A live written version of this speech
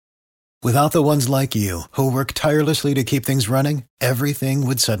Without the ones like you, who work tirelessly to keep things running, everything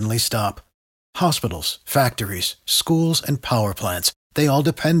would suddenly stop. Hospitals, factories, schools, and power plants, they all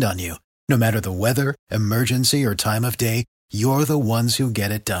depend on you. No matter the weather, emergency, or time of day, you're the ones who get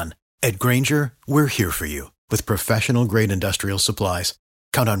it done. At Grainger, we're here for you with professional-grade industrial supplies.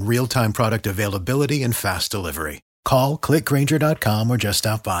 Count on real-time product availability and fast delivery. Call, click Grainger.com, or just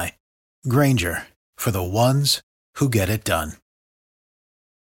stop by. Grainger, for the ones who get it done.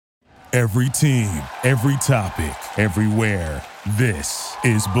 Every team, every topic, everywhere. This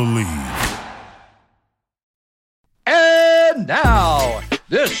is Believe. And now,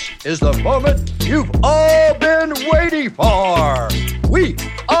 this is the moment you've all been waiting for. We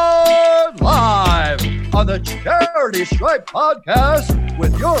are live on the Charity Stripe podcast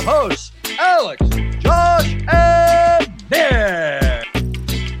with your hosts, Alex, Josh, and Nick.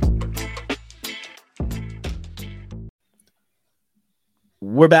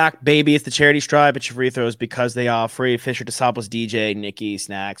 We're back, baby. It's the Charity Stripe. It's your free throws because they are free. Fisher, Desopoulos, DJ, Nikki,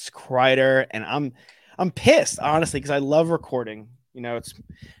 Snacks, Kreider, and I'm pissed, honestly, because I love recording. You know, it's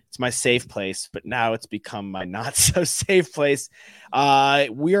my safe place, but now it's become my not so safe place.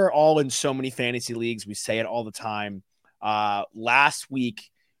 We are all in so many fantasy leagues. We say it all the time. Last week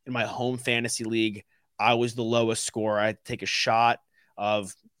in my home fantasy league, I was the lowest scorer. I had to take a shot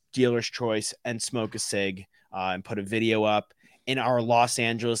of dealer's choice and smoke a cig and put a video up. In our Los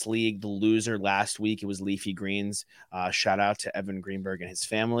Angeles league, the loser last week, it was Leafy Greens. Shout out to Evan Greenberg and his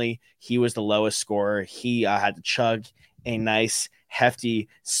family. He was the lowest scorer. He had to chug a nice, hefty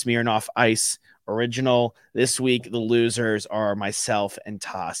Smirnoff Ice original. This week, the losers are myself and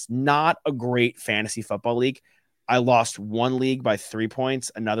Toss. Not a great fantasy football league. I lost one league by 3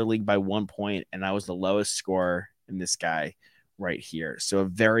 points, another league by 1 point, and I was the lowest scorer in this guy right here. So a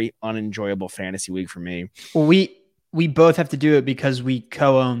very unenjoyable fantasy week for me. Well, we both have to do it because we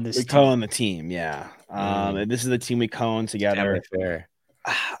co-own this. We co-own the team, yeah. And this is the team we co-own together. Fair.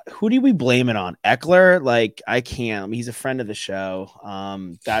 Who do we blame it on? Eckler? Like, I can't. He's a friend of the show.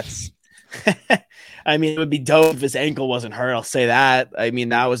 That's I mean, it would be dope if his ankle wasn't hurt. I'll say that. I mean,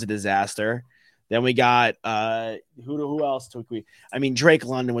 that was a disaster. Then we got who else took we? I mean, Drake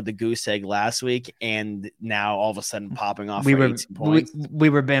London with the goose egg last week, and now all of a sudden popping off. We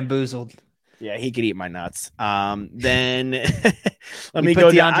were bamboozled. Yeah, he could eat my nuts. Then let we me put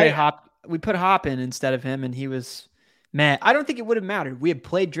go. DeAndre Hop. We put Hop in instead of him, and he was mad. I don't think it would have mattered. We had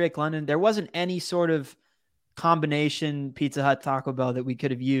played Drake London. There wasn't any sort of combination Pizza Hut Taco Bell that we could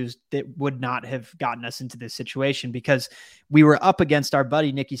have used that would not have gotten us into this situation because we were up against our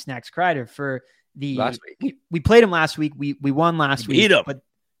buddy Nicky Snacks Kreider for the last week. We played him last week. We won last week. Beat him.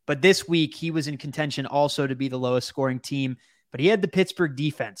 But this week he was in contention also to be the lowest scoring team. But he had the Pittsburgh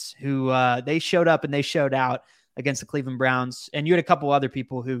defense who they showed up and they showed out against the Cleveland Browns. And you had a couple other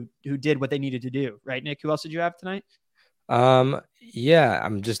people who did what they needed to do. Right, Nick? Who else did you have tonight? Yeah,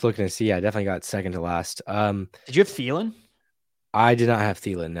 I'm just looking to see. I definitely got second to last. Did you have Thielen? I did not have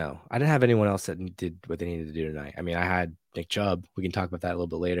Thielen, no. I didn't have anyone else that did what they needed to do tonight. I mean, I had Nick Chubb. We can talk about that a little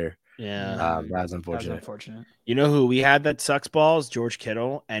bit later. Yeah. That was unfortunate. You know who we had that sucks balls? George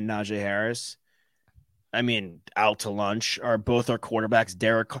Kittle and Najee Harris. I mean, out to lunch are both our quarterbacks.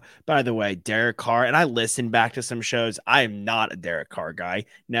 By the way, Derek Carr, and I listened back to some shows. I am not a Derek Carr guy.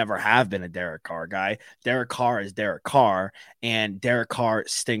 Never have been a Derek Carr guy. Derek Carr is Derek Carr, and Derek Carr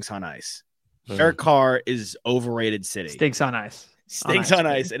stinks on ice. Derek Carr is overrated city. Stinks on ice. Stinks on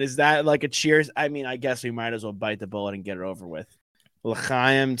ice. And is that like a cheers? I mean, I guess we might as well bite the bullet and get it over with.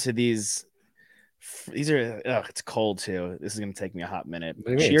 L'chaim to these. These are, it's cold too. This is going to take me a hot minute.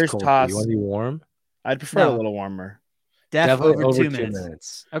 Cheers, Toss. You want to be warm? I'd prefer a little warmer. Definitely over 2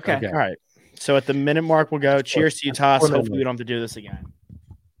 minutes. Okay. All right. So at the minute mark, we'll go. Cheers to you, Toss. Hopefully we don't have to do this again.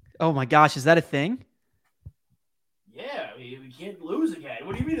 Oh my gosh, is that a thing? Yeah, we can't lose again.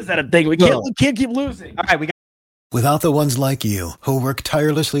 What do you mean is that a thing? We can't keep losing. All right, Without the ones like you, who work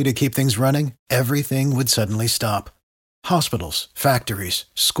tirelessly to keep things running, everything would suddenly stop. Hospitals, factories,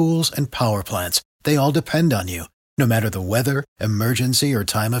 schools, and power plants, they all depend on you. No matter the weather, emergency, or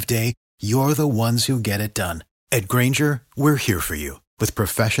time of day, you're the ones who get it done. At Grainger, we're here for you with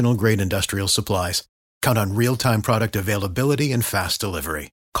professional-grade industrial supplies. Count on real-time product availability and fast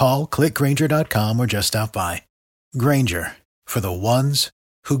delivery. Call, click Grainger.com, or just stop by. Grainger, for the ones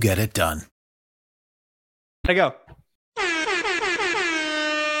who get it done. Gotta go.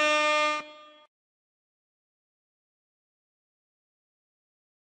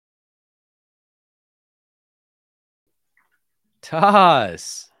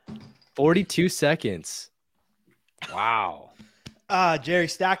 Toss. 42 seconds. Wow. Jerry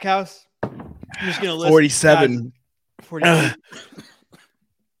Stackhouse. I'm just going to list 47. 47.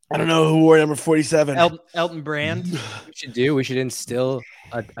 I don't know who wore number 47. Elton Brand. We should instill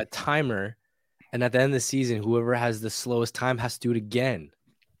a timer, and at the end of the season, whoever has the slowest time has to do it again.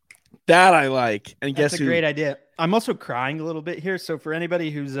 That I like. And That's guess a who? great idea. I'm also crying a little bit here. So for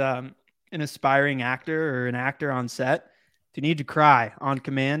anybody who's an aspiring actor or an actor on set, if you need to cry on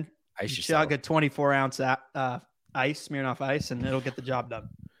command, chug a 24-ounce ice, Smirnoff Ice, and it'll get the job done.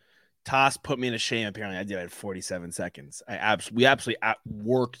 Toss put me in a shame. Apparently, I did it at 47 seconds. We absolutely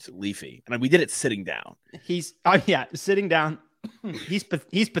worked Leafy, and we did it sitting down. He's sitting down. He's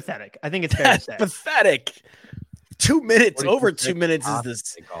pathetic. I think it's fair to say. Pathetic. 2 minutes. Over 2 minutes is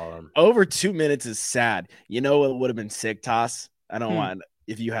this. Over 2 minutes is sad. You know what would have been sick, Toss? I don't want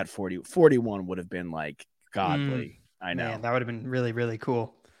if you had 41 would have been like godly. I know. Man, that would have been really, really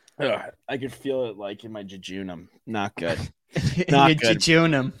cool. I could feel it like in my jejunum. Not good. Not good.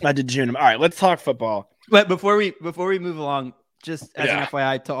 Jejunum. My jejunum. All right, let's talk football. But before we move along, just as an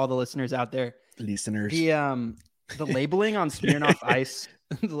FYI to all the listeners out there, the labeling on Smirnoff Ice,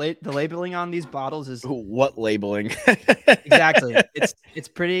 the labeling on these bottles is what labeling? Exactly. It's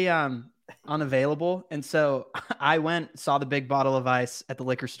pretty unavailable, and so I saw the big bottle of ice at the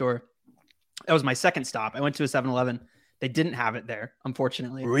liquor store. That was my second stop. I went to a 7-Eleven. They didn't have it there,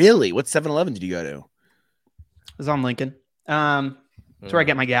 unfortunately. Really? What 7-Eleven did you go to? It was on Lincoln. It's where I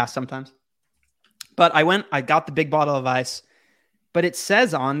get my gas sometimes. But I got the big bottle of ice, but it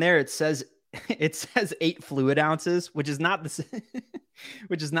says on there, it says 8 fluid ounces, which is not the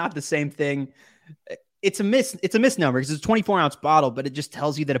same thing. It's a misnomer because it's a 24-ounce bottle, but it just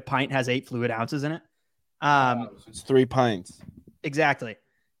tells you that a pint has 8 fluid ounces in it. It's 3 pints. Exactly.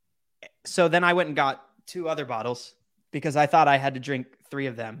 So then I went and got 2 other bottles because I thought I had to drink 3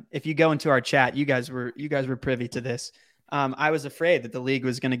 of them. If you go into our chat, you guys were privy to this. I was afraid that the league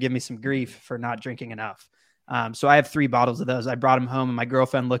was going to give me some grief for not drinking enough. So I have 3 bottles of those. I brought them home, and my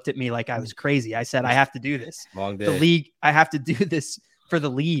girlfriend looked at me like I was crazy. I said, I have to do this. Long day. The league, I have to do this for the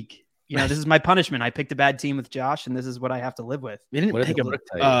league. You know, this is my punishment. I picked a bad team with Josh, and this is what I have to live with. We didn't we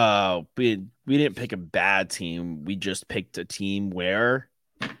didn't pick a bad team. We just picked a team where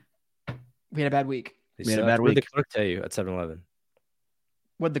we had a bad week. What did the clerk tell you at 7-Eleven?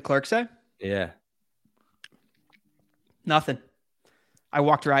 What'd the clerk say? Yeah. Nothing. I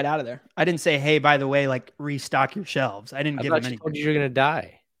walked right out of there. I didn't say, hey, by the way, like restock your shelves. I didn't give him anything. I told you you're going to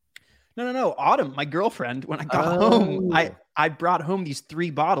die. No. Autumn, my girlfriend, when I got home, I brought home these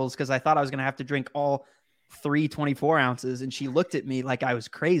 3 bottles because I thought I was going to have to drink all 3 24 ounces. And she looked at me like I was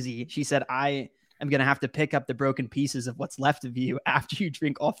crazy. She said, I am going to have to pick up the broken pieces of what's left of you after you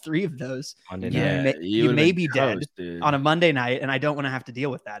drink all 3 of those. You may be dead on a Monday night. And I don't want to have to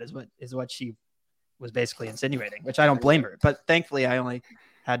deal with that is what she was basically insinuating, which I don't blame her. But thankfully, I only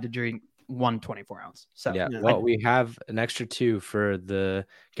had to drink 1 24-ounce. So yeah, well, we have an extra 2 for the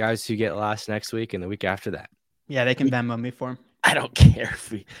guys who get last next week and the week after that. Yeah, they can Venmo me for them. I don't care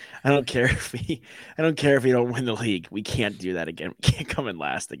if we don't win the league. We can't do that again. We can't come in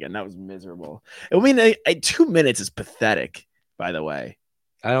last again. That was miserable. I mean, 2 minutes is pathetic. By the way,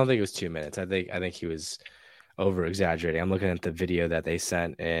 I don't think it was 2 minutes. I think he was over exaggerating. I'm looking at the video that they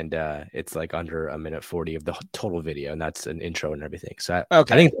sent, and it's like under 1:40 of the total video, and that's an intro and everything. So I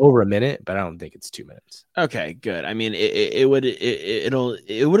think it's over a minute, but I don't think it's 2 minutes. Okay, good. I mean, it would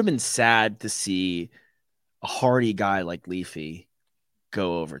have been sad to see a hardy guy like Leafy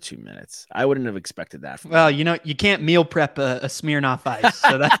go over 2 minutes. I wouldn't have expected that. Well, you know, you can't meal prep a Smirnoff Ice,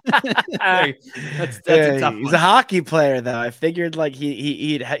 so that's a tough one. He's a hockey player, though. I figured like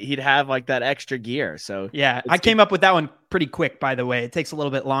he'd have like that extra gear. So yeah, I came up with that one pretty quick. By the way, it takes a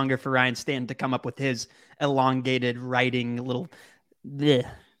little bit longer for Ryan Stanton to come up with his elongated writing little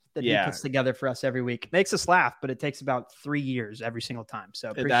that he puts together for us every week. Makes us laugh, but it takes about 3 years every single time.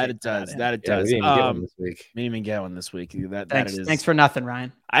 So that it does. We didn't even get one this week. We didn't even get one this week. Thanks for nothing,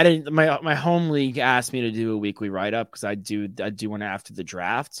 Ryan. I didn't. My home league asked me to do a weekly write up because I do one after the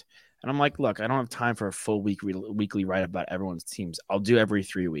draft, and I'm like, look, I don't have time for a full weekly write up about everyone's teams. I'll do every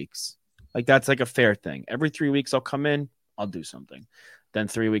 3 weeks. Like that's like a fair thing. Every 3 weeks I'll come in, I'll do something. Then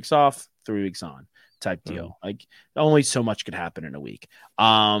 3 weeks off, 3 weeks on. Type deal. Like only so much could happen in a week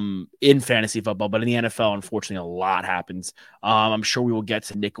in fantasy football, but in the NFL, unfortunately, a lot happens. I'm sure we will get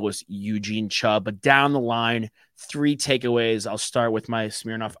to Nicholas Eugene Chubb, but down the line, 3 takeaways. I'll start with my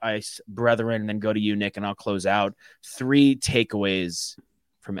Smirnoff Ice brethren and then go to you, Nick, and I'll close out. 3 takeaways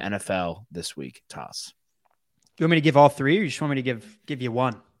from NFL this week. Toss. Do you want me to give all 3 or you just want me to give you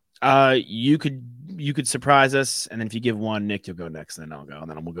 1? You could surprise us, and then if you give 1, Nick, you'll go next, and then I'll go, and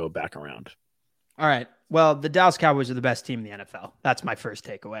then we'll go back around. All right. Well, the Dallas Cowboys are the best team in the NFL. That's my first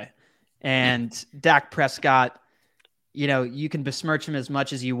takeaway. And Dak Prescott you can besmirch him as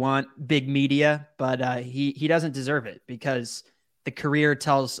much as you want, big media, but he doesn't deserve it because the career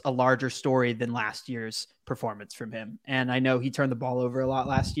tells a larger story than last year's performance from him. And I know he turned the ball over a lot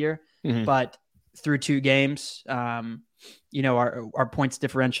last year, but through 2 games, our points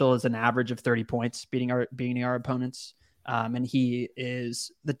differential is an average of 30 points, beating our opponents. And he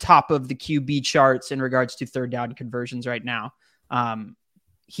is the top of the QB charts in regards to third down conversions right now.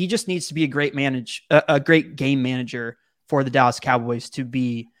 He just needs to be a great game manager for the Dallas Cowboys to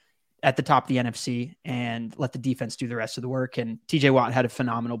be at the top of the NFC and let the defense do the rest of the work. And TJ Watt had a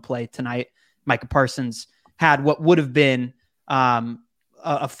phenomenal play tonight. Micah Parsons had what would have been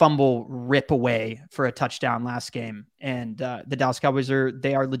a fumble rip away for a touchdown last game. And the Dallas Cowboys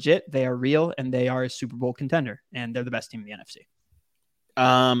they are legit, they are real, and they are a Super Bowl contender, and they're the best team in the NFC.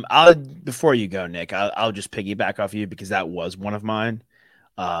 Before you go, Nick, I'll just piggyback off you because that was one of mine.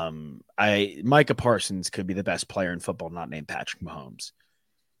 Micah Parsons could be the best player in football, not named Patrick Mahomes.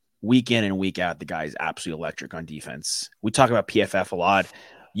 Week in and week out, the guy is absolutely electric on defense. We talk about PFF a lot.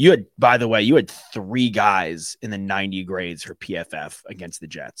 By the way, you had 3 guys in the 90 grades for PFF against the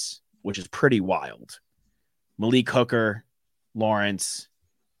Jets, which is pretty wild. Malik Hooker, Lawrence,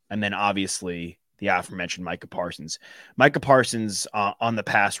 and then obviously the aforementioned Micah Parsons. Micah Parsons on the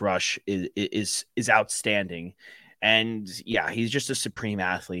pass rush is outstanding. And yeah, he's just a supreme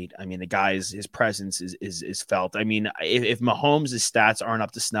athlete. I mean, the guy's his presence is felt. I mean, if Mahomes' stats aren't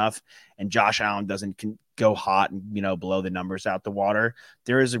up to snuff and Josh Allen doesn't go hot and blow the numbers out the water,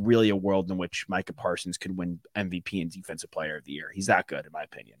 there is really a world in which Micah Parsons could win MVP and Defensive Player of the Year. He's that good, in my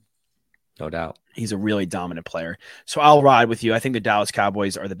opinion. No doubt. He's a really dominant player. So I'll ride with you. I think the Dallas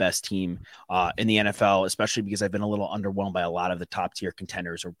Cowboys are the best team in the NFL, especially because I've been a little underwhelmed by a lot of the top-tier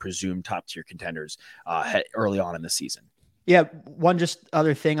contenders or presumed top-tier contenders early on in the season. Yeah, one just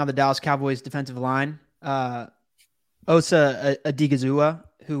other thing on the Dallas Cowboys defensive line. Osa Adigizua,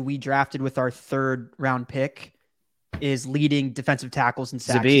 who we drafted with our 3rd-round pick, is leading defensive tackles and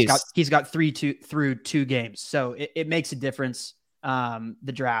sacks. He's got 3 through 2 games. So it makes a difference.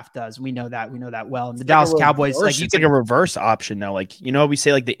 The draft does. We know that well. And the Dallas Cowboys, it's like a reverse option though. Like, we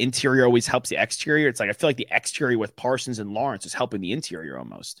say like the interior always helps the exterior. It's like, I feel like the exterior with Parsons and Lawrence is helping the interior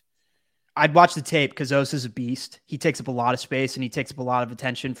almost. I'd watch the tape because Osa's a beast. He takes up a lot of space and he takes up a lot of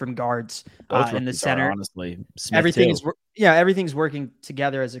attention from guards in the center. Honestly, everything's working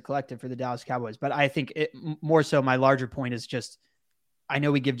together as a collective for the Dallas Cowboys. But I think more so my larger point is just, I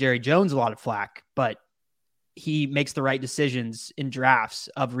know we give Jerry Jones a lot of flack, but he makes the right decisions in drafts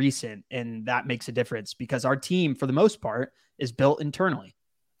of recent, and that makes a difference because our team, for the most part, is built internally.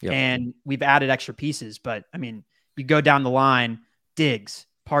 Yep. And we've added extra pieces. But, I mean, you go down the line, Diggs,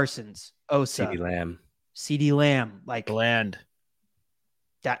 Parsons, Osa, CeeDee Lamb, like Bland,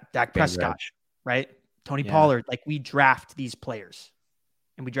 Dak Prescott, right? Tony Pollard. Like, we draft these players,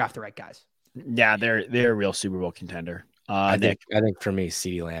 and we draft the right guys. Yeah, they're a real Super Bowl contender. I think for me,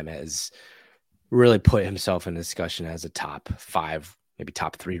 CeeDee Lamb has really put himself in discussion as a top 5, maybe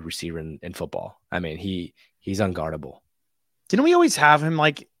top 3 receiver in football. I mean, he's unguardable. Didn't we always have him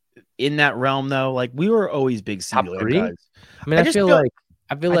like in that realm though? Like, we were always big CeeDee Lamb guys. I mean, I feel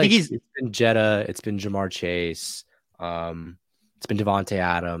like it's been Jetta, it's been Jamar Chase, it's been Devontae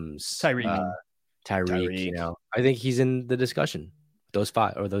Adams, Tyreek. I think he's in the discussion. Those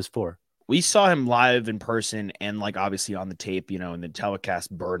 5 or those 4. We saw him live in person and like obviously on the tape, and the telecast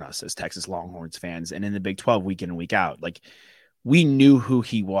burn us as Texas Longhorns fans. And in the Big 12 week in and week out, like, we knew who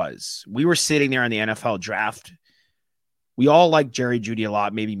he was. We were sitting there in the NFL draft. We all liked Jerry Jeudy a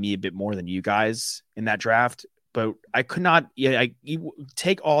lot, maybe me a bit more than you guys in that draft. But I could not,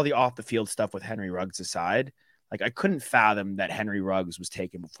 take all the off the field stuff with Henry Ruggs aside. Like, I couldn't fathom that Henry Ruggs was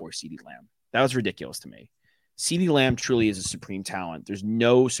taken before CeeDee Lamb. That was ridiculous to me. CeeDee Lamb truly is a supreme talent. There's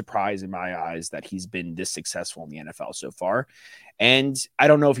no surprise in my eyes that he's been this successful in the NFL so far. And I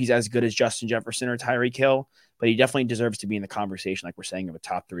don't know if he's as good as Justin Jefferson or Tyreek Hill, but he definitely deserves to be in the conversation, like we're saying, of a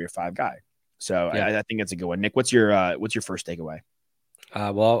top 3 or 5 guy. So yeah. I think that's a good one. Nick, what's your first takeaway?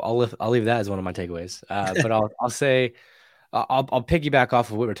 Well, I'll leave that as one of my takeaways. But I'll say I'll piggyback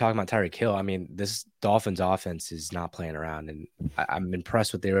off of what we're talking about, Tyreek Hill. I mean, this Dolphins offense is not playing around, and I'm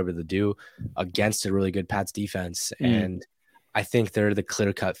impressed what they were able to do against a really good Pats defense. And I think they're the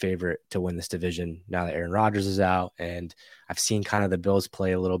clear-cut favorite to win this division now that Aaron Rodgers is out. And I've seen kind of the Bills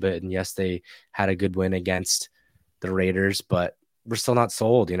play a little bit, and yes, they had a good win against the Raiders, but we're still not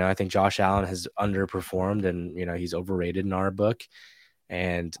sold. I think Josh Allen has underperformed, and he's overrated in our book.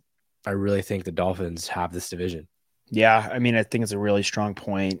 And I really think the Dolphins have this division. Yeah, I mean, I think it's a really strong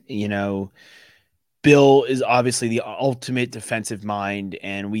point. Bill is obviously the ultimate defensive mind,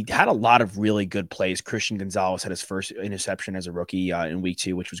 and we had a lot of really good plays. Christian Gonzalez had his first interception as a rookie in week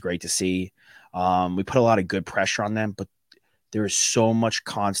 2, which was great to see. We put a lot of good pressure on them, but there is so much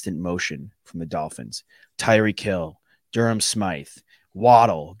constant motion from the Dolphins. Tyreek Hill, Durham Smythe,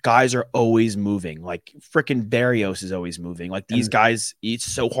 Waddle, guys are always moving. Like freaking Barrios is always moving. Like these guys, it's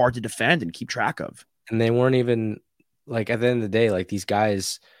so hard to defend and keep track of. And they weren't even like at the end of the day, like these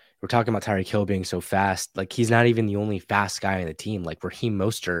guys. We're talking about Tyreek Hill being so fast. Like he's not even the only fast guy on the team. Like Raheem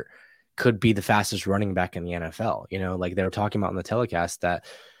Mostert could be the fastest running back in the NFL. You know, like they were talking about on the telecast that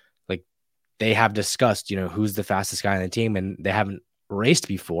like they have discussed, you know, who's the fastest guy on the team, and they haven't raced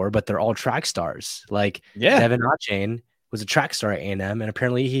before, but they're all track stars. Like Devin Achane was a track star at A&M, and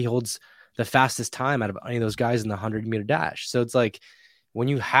apparently he holds the fastest time out of any of those guys in the 100-meter dash. So it's like when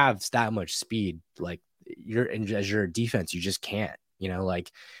you have that much speed, like as your defense, you just can't, you know,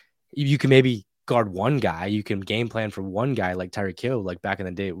 like you can maybe guard one guy. You can game plan for one guy like Tyreek Hill, like back in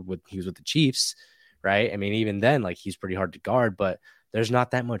the day he was with the Chiefs, right? I mean, even then, like he's pretty hard to guard, but there's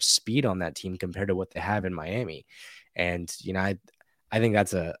not that much speed on that team compared to what they have in Miami. And, you know, I think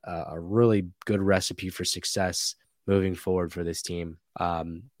that's a really good recipe for success moving forward for this team.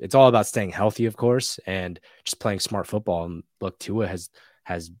 It's all about staying healthy, of course, and just playing smart football. And look, Tua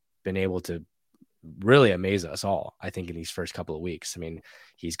has been able to really amaze us all, I think, in these first couple of weeks. I mean,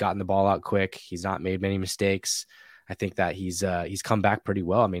 he's gotten the ball out quick. He's not made many mistakes. I think that he's come back pretty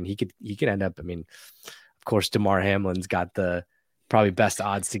well. I mean, he could end up, I mean, of course, DeMar Hamlin's got the probably best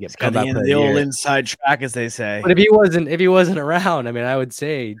odds to get come back the old inside track, as they say. But if he wasn't around, I mean, I would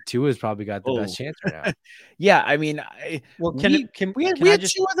say Tua's probably got the best chance right now. Yeah, I mean, we had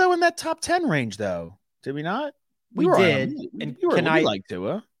Tua though in that top 10 range, though, did we not? We did. We like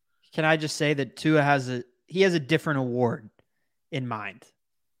Tua. Can I just say that Tua has a different award in mind,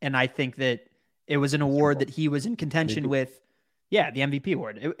 and I think that it was an award that he was in contention with. Yeah, the MVP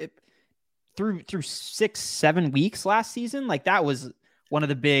award. Through 6-7 weeks last season, like that was one of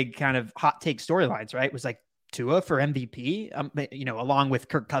the big kind of hot take storylines, right? It was like Tua for MVP, you know, along with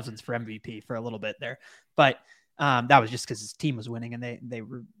Kirk Cousins for MVP for a little bit there, but that was just because his team was winning and they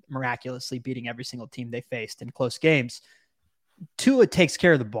were miraculously beating every single team they faced in close games. Tua takes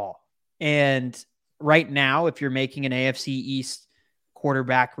care of the ball. And right now, if you're making an AFC East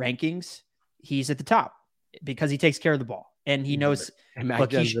quarterback rankings, he's at the top because he takes care of the ball. And he knows number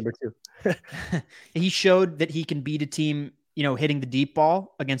 2. He showed that he can beat a team, you know, hitting the deep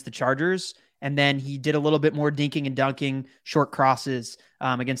ball against the Chargers. And then he did a little bit more dinking and dunking, short crosses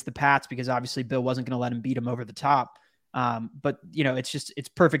against the Pats, because obviously Bill wasn't going to let him beat him over the top. But, you know, it's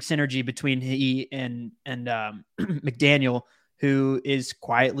perfect synergy between he and McDaniel, who is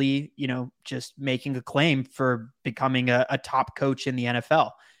quietly, you know, just making a claim for becoming a top coach in the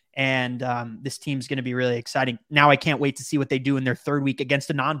NFL. And this team's going to be really exciting. Now I can't wait to see what they do in their third week against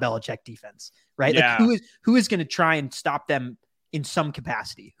a non-Belichick defense, right? Yeah. Like who is going to try and stop them in some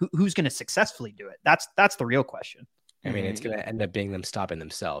capacity? Who's going to successfully do it? That's the real question. I mean, it's going to end up being them stopping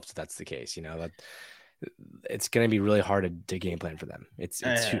themselves if that's the case. You know, that it's going to be really hard to game plan for them. They're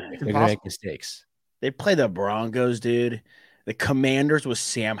going to make mistakes. They play the Broncos, dude. The Commanders with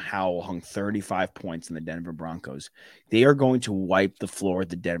Sam Howell hung 35 points in the Denver Broncos. They are going to wipe the floor with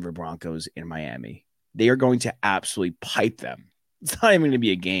the Denver Broncos in Miami. They are going to absolutely pipe them. It's not even going to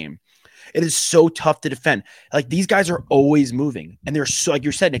be a game. It is so tough to defend. Like, these guys are always moving, and they're so, like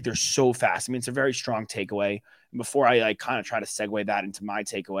you said, Nick, they're so fast. I mean, it's a very strong takeaway. And before I like kind of try to segue that into my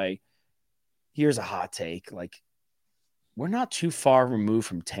takeaway, here's a hot take. Like, we're not too far removed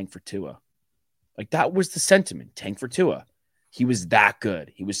from tank for Tua. Like, that was the sentiment. Tank for Tua. He was that good.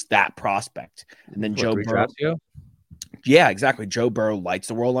 He was that prospect. And then Joe Burrow. Yeah, exactly. Joe Burrow lights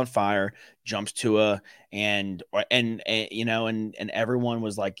the world on fire, jumps Tua, and everyone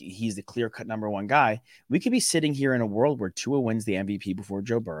was like, he's the clear-cut number one guy. We could be sitting here in a world where Tua wins the MVP before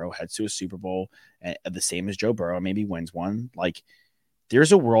Joe Burrow, heads to a Super Bowl, the same as Joe Burrow, maybe wins one. Like,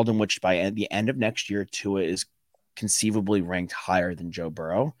 there's a world in which by the end of next year, Tua is conceivably ranked higher than Joe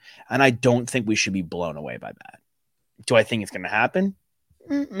Burrow, and I don't think we should be blown away by that. Do I think it's going to happen?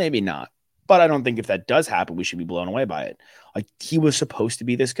 Maybe not. But I don't think if that does happen, we should be blown away by it. Like, he was supposed to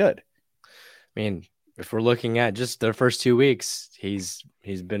be this good. I mean, if we're looking at just the first 2 weeks, he's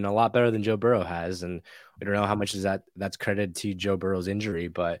been a lot better than Joe Burrow has. And we don't know how much that's credited to Joe Burrow's injury.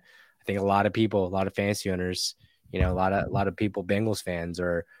 But I think a lot of people, a lot of fantasy owners, you know, a lot of people, Bengals fans,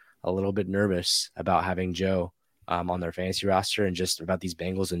 are a little bit nervous about having Joe on their fantasy roster and just about these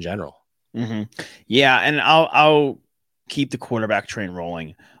Bengals in general. Mm-hmm. Yeah, and I'll keep the quarterback train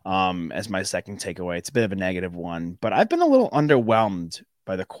rolling as my second takeaway. It's a bit of a negative one, but I've been a little underwhelmed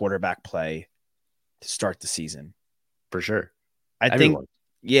by the quarterback play to start the season. For sure. I think,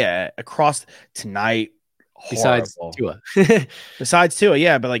 across tonight, besides horrible. Tua. Besides Tua,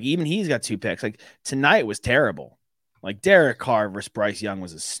 yeah, but like even he's got 2 picks. Like tonight was terrible. Like Derek Carr versus Bryce Young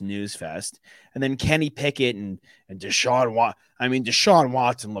was a snooze fest. And then Kenny Pickett and Deshaun Watson. I mean, Deshaun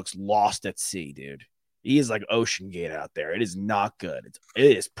Watson looks lost at sea, dude. He is like Ocean Gate out there. It is not good.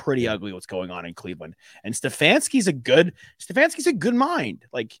 It is pretty ugly what's going on in Cleveland. And Stefanski's a good mind.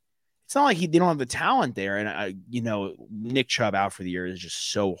 Like, it's not like they don't have the talent there. And Nick Chubb out for the year is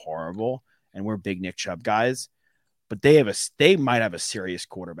just so horrible. And we're big Nick Chubb guys. But they might have a serious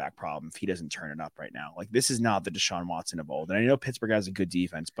quarterback problem if he doesn't turn it up right now. Like, this is not the Deshaun Watson of old. And I know Pittsburgh has a good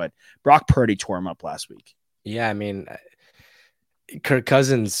defense, but Brock Purdy tore him up last week. Yeah, I mean, Kirk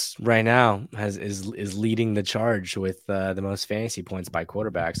Cousins right now is leading the charge with the most fantasy points by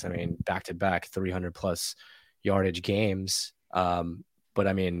quarterbacks. I mean, back-to-back 300-plus yardage games. But,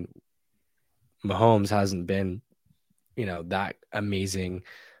 I mean, Mahomes hasn't been, that amazing.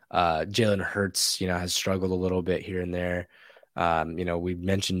 Jalen Hurts, has struggled a little bit here and there. We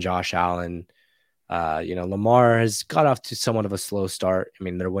mentioned Josh Allen. Lamar has got off to somewhat of a slow start. I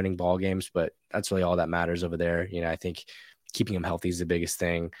mean, they're winning ball games, but that's really all that matters over there. I think keeping him healthy is the biggest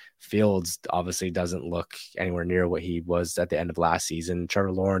thing. Fields obviously doesn't look anywhere near what he was at the end of last season.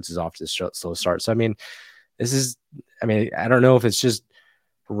 Trevor Lawrence is off to a slow start. So, I mean, I don't know if it's just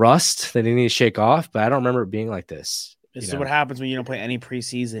rust that they need to shake off, but I don't remember it being like this. This is what happens when you don't play any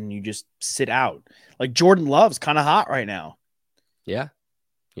preseason. You just sit out. Like Jordan Love's kind of hot right now. Yeah,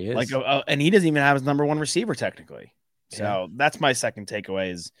 he is. Like, and he doesn't even have his number 1 receiver technically. So that's my second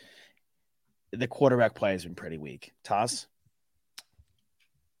takeaway is the quarterback play has been pretty weak. Toss?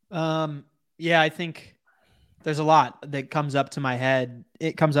 I think there's a lot that comes up to my head.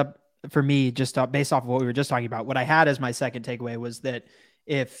 It comes up for me just based off of what we were just talking about. What I had as my second takeaway was that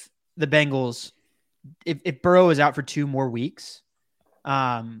if the Bengals – if Burrow is out for 2 more weeks,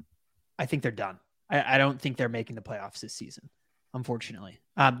 I think they're done. I don't think they're making the playoffs this season, unfortunately.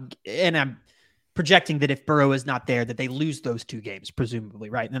 And I'm projecting that if Burrow is not there, that they lose those 2 games,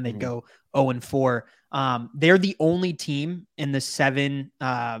 presumably, right? And then they'd go 0-4. They're the only team in the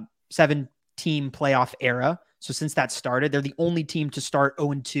 7-team playoff era. So since that started, they're the only team to start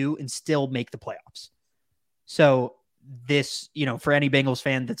 0-2 and still make the playoffs. So this, for any Bengals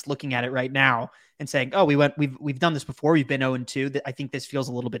fan that's looking at it right now and saying, "Oh, we've done this before. We've been 0-2." I think this feels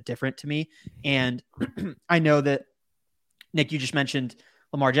a little bit different to me. And I know that Nick, you just mentioned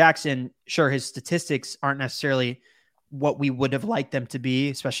Lamar Jackson. Sure, his statistics aren't necessarily what we would have liked them to be,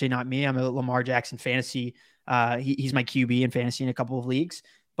 especially not me. I'm a Lamar Jackson fantasy. He's my QB in fantasy in a couple of leagues.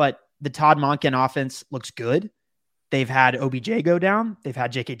 But the Todd Monken offense looks good. They've had OBJ go down. They've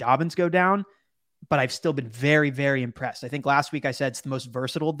had J.K. Dobbins go down. But I've still been very, very impressed. I think last week I said it's the most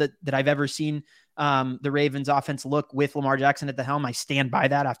versatile that I've ever seen the Ravens offense look with Lamar Jackson at the helm. I stand by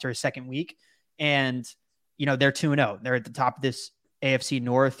that after a second week. And, they're 2-0. They're at the top of this AFC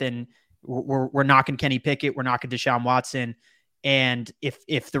North, and we're knocking Kenny Pickett. We're knocking Deshaun Watson. And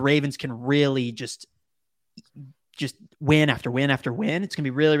if the Ravens can really just win after win after win, it's going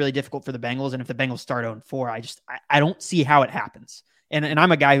to be really, really difficult for the Bengals. And if the Bengals start 0-4, I don't see how it happens. And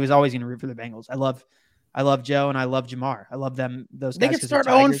I'm a guy who's always going to root for the Bengals. I love Joe and I love Jamar. I love them. Those guys. They can start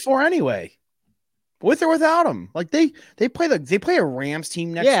 0-4 anyway, with or without them. Like they play a Rams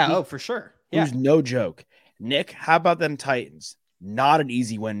team next week. Oh, for sure. Who's no joke. Nick, how about them Titans? Not an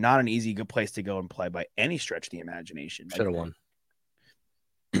easy win. Not an easy good place to go and play by any stretch of the imagination. Should have won.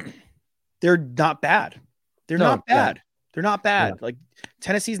 They're not bad. They're not bad. Yeah. They're not bad. Yeah. Like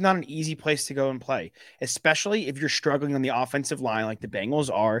Tennessee's not an easy place to go and play, especially if you're struggling on the offensive line like the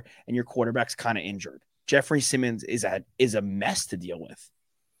Bengals are and your quarterback's kind of injured. Jeffrey Simmons is a mess to deal with.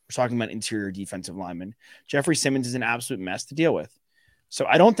 We're talking about interior defensive linemen. Jeffrey Simmons is an absolute mess to deal with. So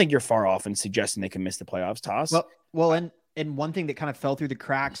I don't think you're far off in suggesting they can miss the playoffs, Toss. Well, and one thing that kind of fell through the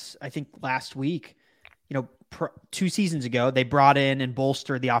cracks, I think last week, 2 seasons ago, they brought in and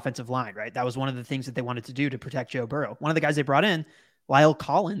bolstered the offensive line, right? That was one of the things that they wanted to do to protect Joe Burrow. One of the guys they brought in, Lyle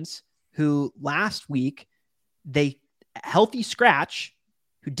Collins, who last week they healthy scratch,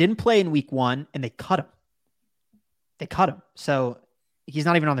 who didn't play in week 1, and they cut him. So he's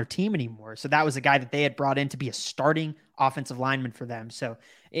not even on their team anymore. So that was a guy that they had brought in to be a starting offensive lineman for them. So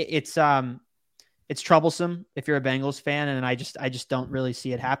it's troublesome if you're a Bengals fan, and I just don't really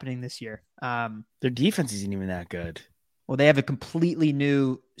see it happening this year. Their defense isn't even that good. Well, they have a completely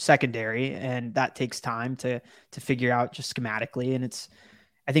new secondary, and that takes time to figure out just schematically. And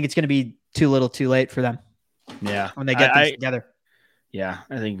I think it's going to be too little, too late for them. Yeah, when they get things together. Yeah,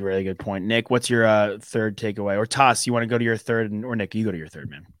 I think really good point. Nick, what's your third takeaway? Or Toss, you want to go to your third, or Nick, you go to your third,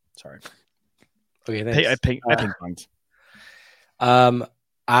 man. Sorry. Okay, thanks. I ping-ponged.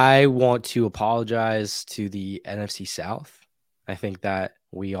 I want to apologize to the NFC South. I think that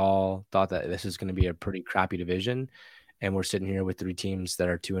we all thought that this is going to be a pretty crappy division, and we're sitting here with 3 teams that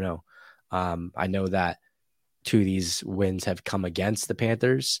are 2-0. I know that 2 of these wins have come against the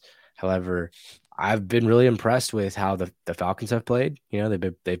Panthers. However, I've been really impressed with how the Falcons have played. You know,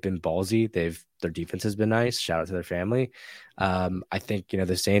 they've been ballsy. Their defense has been nice. Shout out to their family. I think,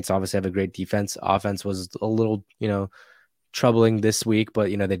 the Saints obviously have a great defense. Offense was a little, troubling this week, but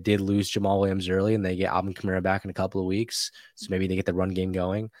they did lose Jamal Williams early, and they get Alvin Kamara back in a couple of weeks, so maybe they get the run game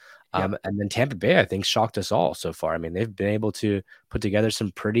going. And then Tampa Bay, I think, shocked us all so far. I mean, they've been able to put together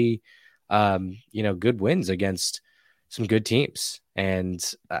some pretty, good wins against some good teams. And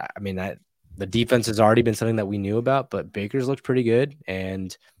the defense has already been something that we knew about, but Baker's looked pretty good,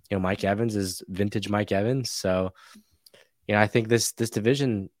 and Mike Evans is vintage Mike Evans. So, I think this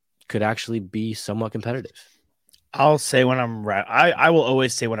division could actually be somewhat competitive. I'll say when I'm right. I will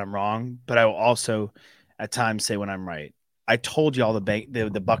always say when I'm wrong, but I will also at times say when I'm right. I told you all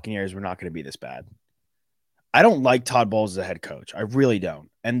the Buccaneers were not going to be this bad. I don't like Todd Bowles as a head coach. I really don't.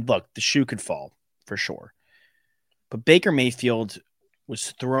 And look, the shoe could fall for sure. But Baker Mayfield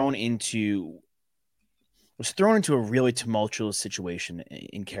was thrown into a really tumultuous situation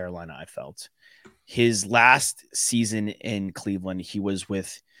in Carolina, I felt. His last season in Cleveland, he was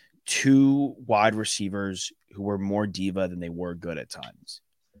with 2 wide receivers who were more diva than they were good at times.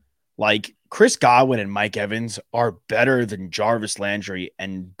 Like Chris Godwin and Mike Evans are better than Jarvis Landry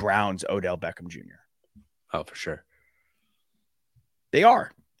and Brown's Odell Beckham Jr. Oh, for sure. They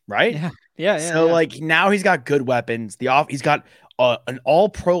are, right? Yeah. So like now he's got good weapons. He's got an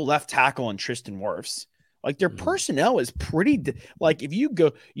all-pro left tackle in Tristan Wirfs. Like their personnel is pretty like if you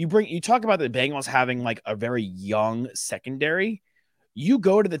talk about the Bengals having like a very young secondary. You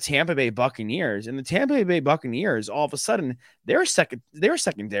go to the Tampa Bay Buccaneers, and the Tampa Bay Buccaneers, all of a sudden, their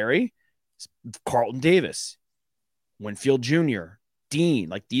secondary, Carlton Davis, Winfield Jr., Dean,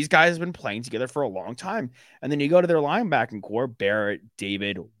 like these guys have been playing together for a long time. And then you go to their linebacking core, Barrett,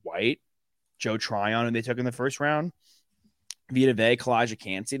 David, White, Joe Tryon, who they took in the first round, Vita Vea, Kalijah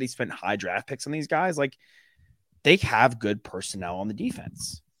Kancey. They spent high draft picks on these guys. Like they have good personnel on the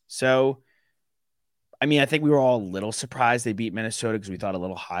defense. So, I mean, I think we were all a little surprised they beat Minnesota because we thought a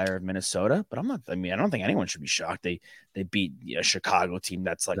little higher of Minnesota, but I don't think anyone should be shocked. They beat a Chicago team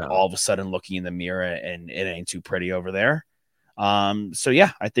that's like all of a sudden looking in the mirror and it ain't too pretty over there. So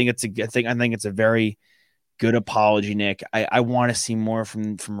yeah, I think it's a very good apology, Nick. I want to see more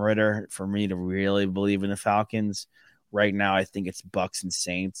from Ritter for me to really believe in the Falcons. Right now, I think it's Bucks and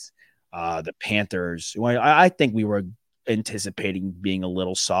Saints. The Panthers, I think we were anticipating being a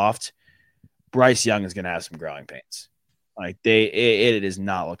little soft. Bryce Young is going to have some growing pains. Like it does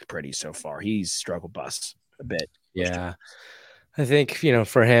not look pretty so far. He's struggled bust a bit. Yeah. I think,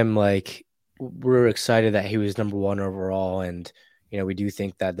 for him, like we're excited that he was number 1 overall. And, we do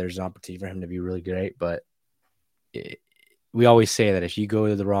think that there's an opportunity for him to be really great, but we always say that if you go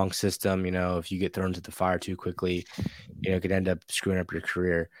to the wrong system, if you get thrown into the fire too quickly, it could end up screwing up your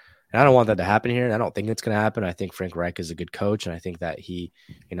career. And I don't want that to happen here. And I don't think it's going to happen. I think Frank Reich is a good coach. And I think that he,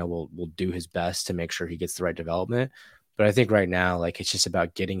 will do his best to make sure he gets the right development. But I think right now, like, it's just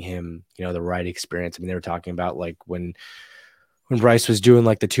about getting him, the right experience. I mean, they were talking about like when Bryce was doing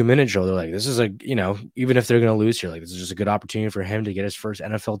like the 2-minute drill, they're like, this is even if they're going to lose here, like this is just a good opportunity for him to get his first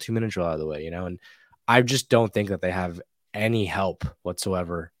NFL 2-minute drill out of the way, and I just don't think that they have any help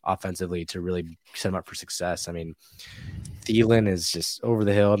whatsoever offensively to really set him up for success. I mean, Thielen is just over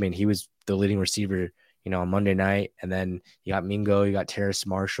the hill. I mean, he was the leading receiver, on Monday night, and then you got Mingo, you got Terrace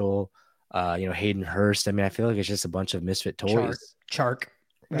Marshall, Hayden Hurst. I mean, I feel like it's just a bunch of misfit toys. Chark.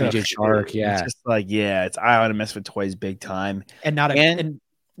 DJ Chark, yeah. It's just like, it's I want to mess with toys big time. And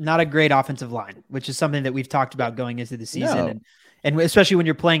not a great offensive line, which is something that we've talked about going into the season. No. And especially when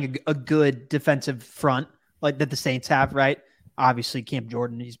you're playing a good defensive front like that the Saints have, right? Obviously, Cam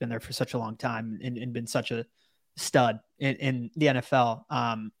Jordan, he's been there for such a long time and been such a stud in the NFL.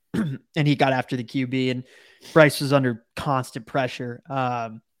 And he got after the QB, and Bryce was under constant pressure.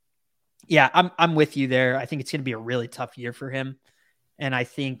 I'm with you there. I think it's going to be a really tough year for him. And I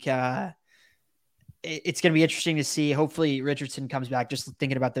think it's going to be interesting to see. Hopefully Richardson comes back. Just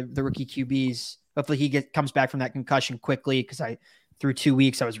thinking about the rookie QBs. Hopefully he comes back from that concussion quickly, because through 2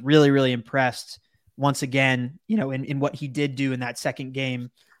 weeks, I was really, really impressed once again, in what he did do in that second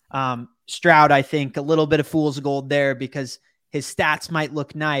game. Stroud, I think a little bit of fool's gold there, because his stats might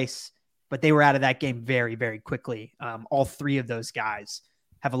look nice, but they were out of that game very, very quickly. All 3 of those guys.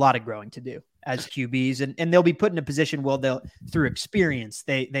 have a lot of growing to do as QBs, and they'll be put in a position where they'll, through experience,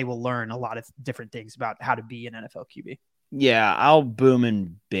 they will learn a lot of different things about how to be an NFL QB. Yeah, I'll boom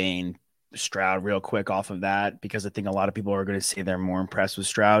and bane Stroud real quick off of that because I think a lot of people are going to say they're more impressed with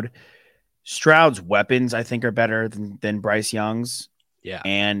Stroud. Stroud's weapons, I think, are better than Bryce Young's. Yeah,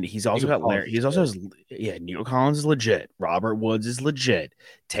 and he's also got Nico Collins is legit. Robert Woods is legit.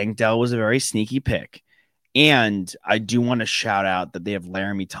 Tank Dell was a very sneaky pick. And I do want to shout out that they have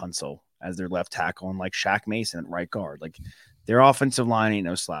Laramie Tunsil as their left tackle and like Shaq Mason at right guard. Like their offensive line ain't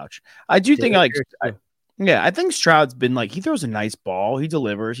no slouch. I do think I think Stroud's been like, he throws a nice ball. He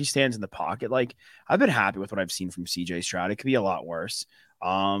delivers. He stands in the pocket. Like I've been happy with what I've seen from CJ Stroud. It could be a lot worse.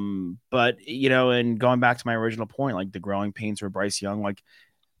 But and going back to my original point, like the growing pains for Bryce Young, like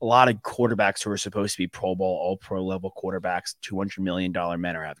a lot of quarterbacks who are supposed to be Pro Bowl, all pro level quarterbacks, $200 million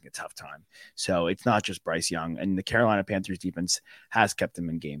men are having a tough time. So it's not just Bryce Young, and the Carolina Panthers defense has kept them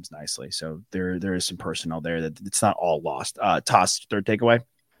in games nicely. So there is some personnel there that it's not all lost. Toss, third takeaway.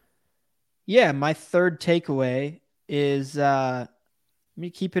 Yeah. My third takeaway is, let me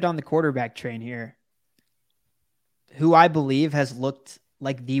keep it on the quarterback train here, who I believe has looked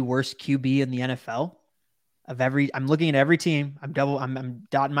like the worst QB in the NFL I'm looking at every team. I'm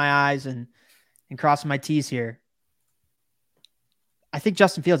dotting my I's and crossing my T's here. I think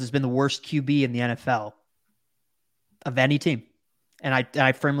Justin Fields has been the worst QB in the NFL of any team. And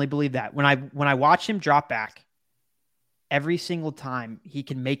I firmly believe that. When I watch him drop back, every single time he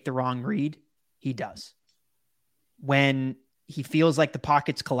can make the wrong read, he does. When he feels like the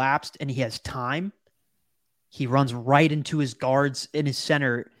pocket's collapsed and he has time, he runs right into his guards in his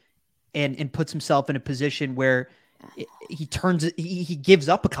center and puts himself in a position where he gives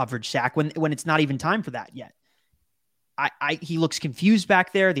up a coverage sack when it's not even time for that yet. He looks confused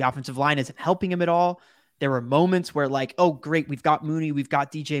back there. The offensive line isn't helping him at all. There were moments where like, oh great, we've got Mooney, we've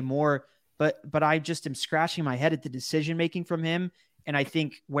got DJ Moore, but I just am scratching my head at the decision-making from him. And I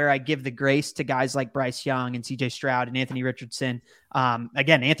think where I give the grace to guys like Bryce Young and CJ Stroud and Anthony Richardson,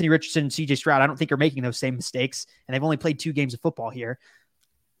 again, Anthony Richardson and CJ Stroud, I don't think are making those same mistakes, and they've only played 2 games of football here.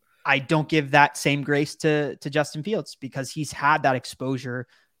 I don't give that same grace to Justin Fields because he's had that exposure.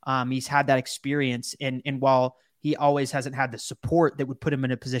 He's had that experience. And while he always hasn't had the support that would put him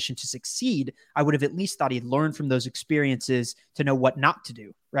in a position to succeed, I would have at least thought he'd learned from those experiences to know what not to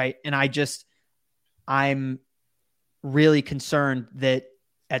do. Right. And I'm really concerned that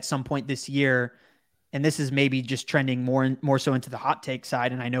at some point this year, and this is maybe just trending more so into the hot take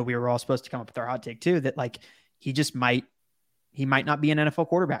side. And I know we were all supposed to come up with our hot take too, that like, he might not be an NFL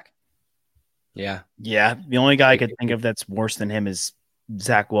quarterback. Yeah. Yeah. The only guy I could think of that's worse than him is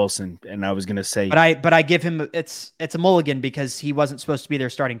Zach Wilson. And I was going to say, but I give him, it's a mulligan because he wasn't supposed to be their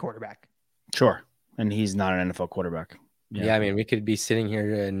starting quarterback. Sure. And he's not an NFL quarterback. Yeah. I mean, we could be sitting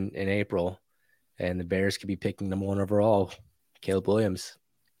here in April and the Bears could be picking number 1 overall, Caleb Williams.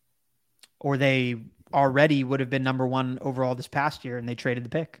 Or they already would have been number 1 overall this past year and they traded the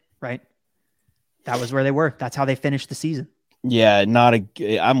pick, right? That was where they were. That's how they finished the season. Yeah,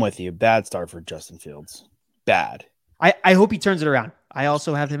 I'm with you. Bad start for Justin Fields. Bad. I hope he turns it around. I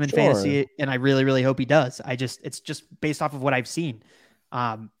also have him in fantasy, and I really, really hope he does. It's just based off of what I've seen.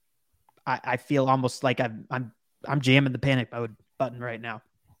 I feel almost like I'm jamming the panic mode button right now.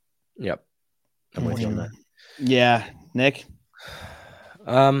 Yep. I'm with you on that. Yeah. Nick?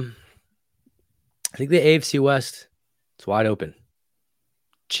 I think the AFC West, it's wide open.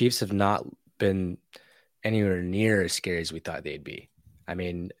 Chiefs have not been anywhere near as scary as we thought they'd be. I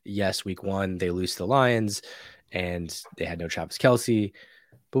mean, yes, week 1, they lose to the Lions and they had no Travis Kelce.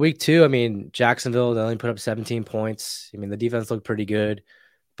 But week 2, I mean, Jacksonville, they only put up 17 points. I mean, the defense looked pretty good.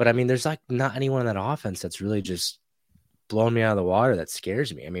 But I mean, there's like not anyone in that offense that's really just blowing me out of the water that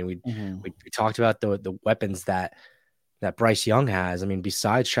scares me. I mean, we talked about the weapons that Bryce Young has. I mean,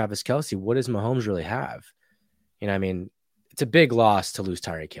 besides Travis Kelce, what does Mahomes really have? I mean, it's a big loss to lose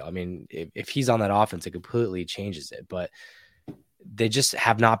Tyreek Hill. I mean, if he's on that offense, it completely changes it. But they just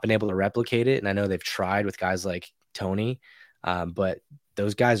have not been able to replicate it. And I know they've tried with guys like Tony, but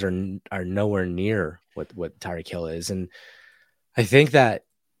those guys are nowhere near what Tyreek Hill is. And I think that,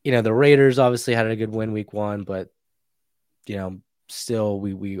 the Raiders obviously had a good win week 1, but, still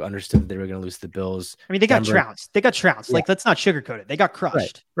we understood that they were going to lose to the Bills. I mean, they got trounced. Yeah. Like, let's not sugarcoat it. They got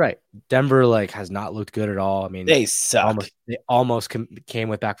crushed. Right. Denver has not looked good at all. I mean, they suck. They almost came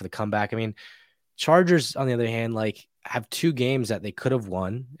back for the comeback. I mean, Chargers, on the other hand, have 2 games that they could have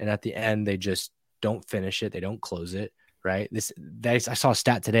won, and at the end they just don't finish it. They don't close it. Right. I saw a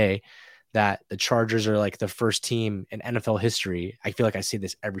stat today that the Chargers are the first team in NFL history. I feel like I see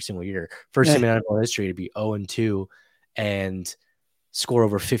this every single year. First team in NFL history to be 0-2 and score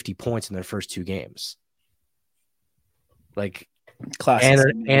over 50 points in their first 2 games. Like,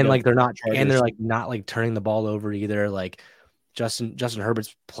 Classic. and like they're not like turning the ball over either. Like Justin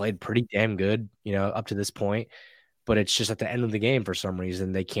Herbert's played pretty damn good, up to this point, but it's just at the end of the game for some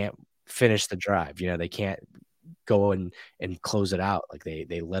reason they can't finish the drive. They can't go and close it out. Like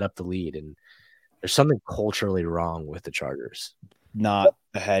they let up the lead, and there's something culturally wrong with the Chargers. Not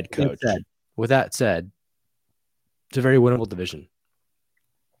the head coach. With that said, it's a very winnable division.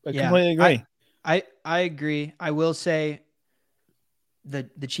 I completely agree. I agree. I will say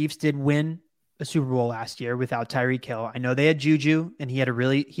the Chiefs did win a Super Bowl last year without Tyreek Hill. I know they had Juju, and he had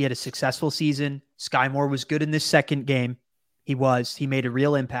a successful season. Sky Moore was good in this second game. He made a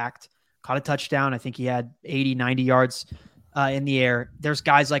real impact, caught a touchdown. I think he had 80, 90 yards in the air. There's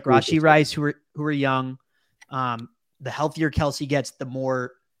guys like Rashee Rice who are young. The healthier Kelsey gets, the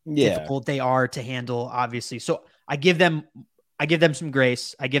more difficult they are to handle, obviously. So I give them some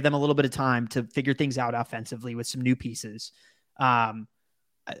grace. I give them a little bit of time to figure things out offensively with some new pieces.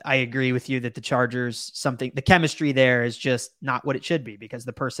 I agree with you that the Chargers, the chemistry there is just not what it should be, because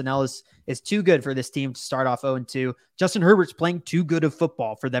the personnel is too good for this team to start off 0-2. Justin Herbert's playing too good of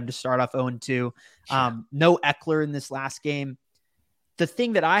football for them to start off 0-2. No Eckler in this last game. The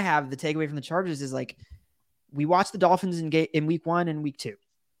thing that I have, the takeaway from the Chargers is, like, we watched the Dolphins in week 1 and week 2.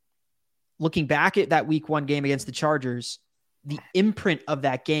 Looking back at that week 1 game against the Chargers, the imprint of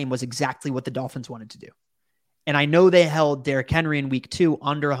that game was exactly what the Dolphins wanted to do. And I know they held Derrick Henry in week 2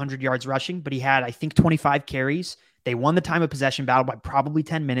 under 100 yards rushing, but he had, I think, 25 carries. They won the time of possession battle by probably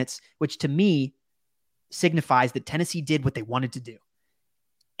 10 minutes, which to me signifies that Tennessee did what they wanted to do.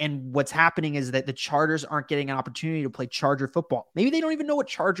 And what's happening is that the Chargers aren't getting an opportunity to play Charger football. Maybe they don't even know what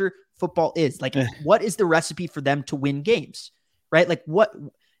Charger football is. Like, what is the recipe for them to win games, right? Like, what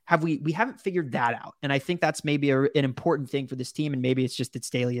have we haven't figured that out. And I think that's maybe an important thing for this team. And maybe it's just that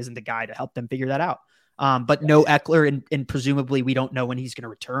Staley isn't the guy to help them figure that out. But no Eckler, and presumably we don't know when he's going to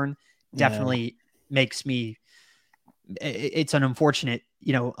return. Definitely makes me, it's an unfortunate,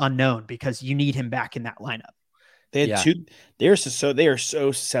 unknown, because you need him back in that lineup. They had they are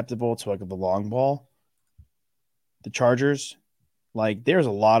so susceptible to, like, the long ball. The Chargers, like, there's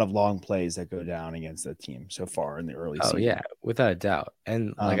a lot of long plays that go down against that team so far in the early season. Oh yeah, without a doubt.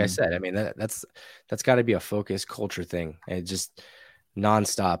 And like I said, I mean, that's got to be a focus culture thing. And just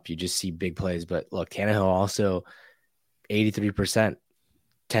nonstop, you just see big plays. But look, Tannehill also 83%,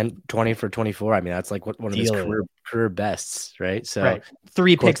 20 for 24. I mean, that's like one of his career bests, right? So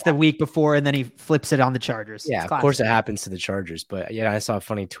 3 picks the week before, and then he flips it on the Chargers. Yeah, of course it happens to the Chargers. But yeah, I saw a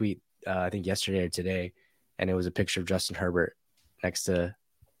funny tweet, I think yesterday or today, and it was a picture of Justin Herbert next to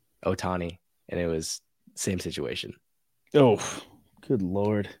Ohtani, and it was same situation. Oh, good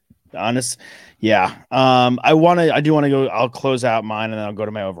Lord. Honest. Yeah. I do want to go, I'll close out mine and then I'll go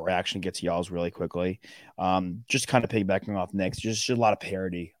to my overreaction and get to y'all's really quickly. Just kind of piggybacking off Nick's, just a lot of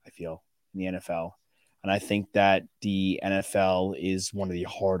parity, I feel, in the NFL. And I think that the NFL is one of the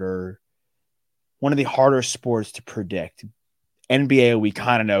harder sports to predict. NBA, we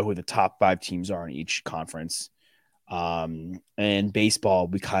kind of know who the top 5 teams are in each conference. And baseball,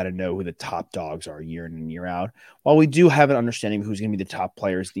 we kind of know who the top dogs are year in and year out. While we do have an understanding of who's going to be the top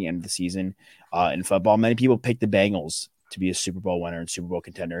players at the end of the season in football, many people pick the Bengals to be a Super Bowl winner and Super Bowl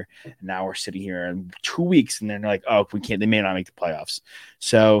contender. And now we're sitting here in 2 weeks and they're like, oh, they may not make the playoffs.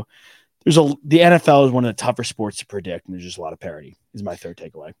 So the NFL is one of the tougher sports to predict, and there's just a lot of parity is my third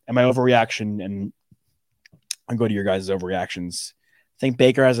takeaway. And my overreaction, and I'll go to your guys' overreactions. I think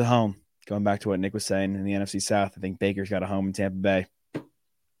Baker has a home. Going back to what Nick was saying in the NFC South, I think Baker's got a home in Tampa Bay.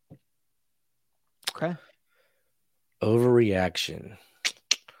 Okay. Overreaction.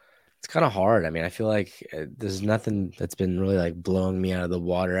 It's kind of hard. I mean, I feel like there's nothing that's been really like blowing me out of the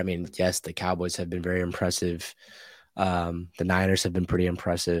water. I mean, yes, the Cowboys have been very impressive. The Niners have been pretty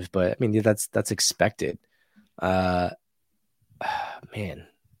impressive, but I mean, that's expected. Man,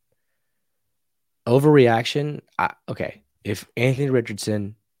 overreaction. Okay. If Anthony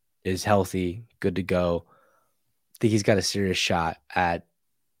Richardson is healthy, good to go, I think he's got a serious shot at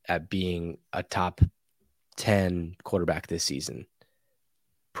being a top 10 quarterback this season.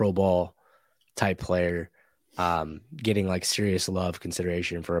 Pro Bowl type player, getting like serious love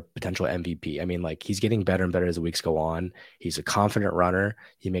consideration for a potential MVP. I mean, like, he's getting better and better as the weeks go on. He's a confident runner.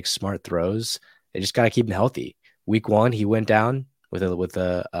 He makes smart throws. They just got to keep him healthy. Week 1, he went down with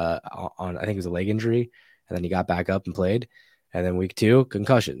a I think it was a leg injury, and then he got back up and played. And then week 2,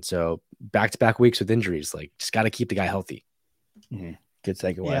 concussion. So back-to-back weeks with injuries. Like, just got to keep the guy healthy. Mm-hmm. Good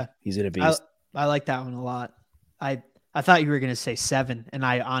takeaway. Yeah. He's in a beast. I like that one a lot. I thought you were going to say 7, and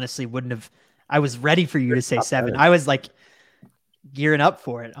I honestly wouldn't have. I was ready for you to say 7. I was like, gearing up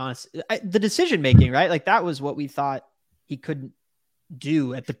for it. Honestly, the decision making, right? Like that was what we thought he couldn't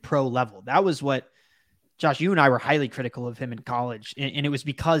do at the pro level. That was what Josh, you and I were highly critical of him in college, and it was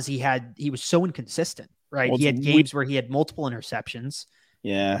because he was so inconsistent, right? Well, he had games where he had multiple interceptions.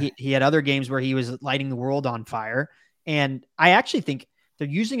 Yeah. He had other games where he was lighting the world on fire. And I actually think they're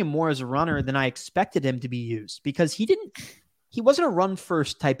using him more as a runner than I expected him to be used, because he wasn't a run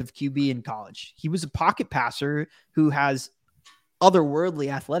first type of QB in college. He was a pocket passer who has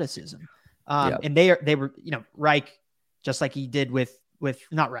otherworldly athleticism. And they were, Reich, just like he did with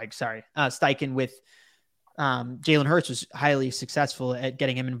not Reich, sorry, Steichen with Jalen Hurts was highly successful at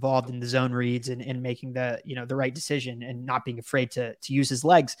getting him involved in the zone reads and making the right decision and not being afraid to use his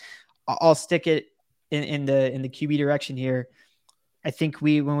legs. I'll stick it in the QB direction here. I think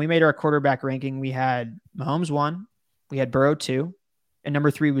when we made our quarterback ranking, we had Mahomes 1, we had Burrow 2, and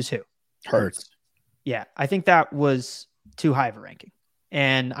number 3 was who? Hurts. Yeah, I think that was too high of a ranking.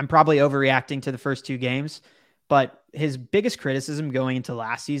 And I'm probably overreacting to the first 2 games, but his biggest criticism going into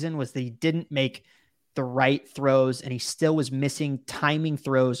last season was that he didn't make the right throws, and he still was missing timing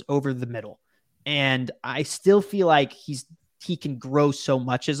throws over the middle. And I still feel like he can grow so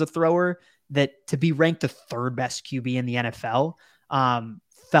much as a thrower that to be ranked the 3rd best QB in the NFL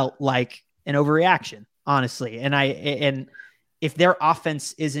felt like an overreaction, honestly. And if their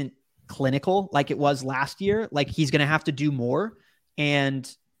offense isn't clinical like it was last year, like he's going to have to do more. And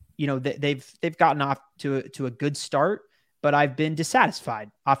they've gotten off to a good start, but I've been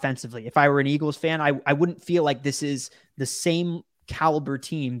dissatisfied offensively. If I were an Eagles fan, I wouldn't feel like this is the same caliber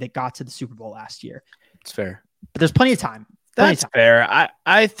team that got to the Super Bowl last year. It's fair. But there's plenty of time. That's fair.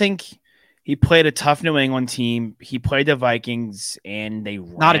 I think he played a tough New England team. He played the Vikings, and they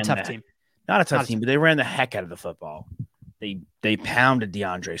ran not a tough team. Not a tough team, but they ran the heck out of the football. They pounded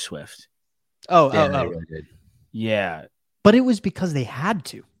DeAndre Swift. They really did. Yeah. But it was because they had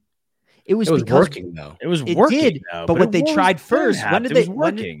to. It was because working though. It was working. Did, though, but what they tried first, when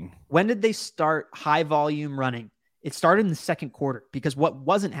did they start high volume running? It started in the second quarter, because what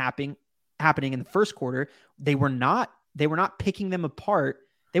wasn't happening in the first quarter, they were not picking them apart.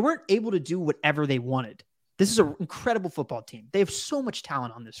 They weren't able to do whatever they wanted. This is an incredible football team. They have so much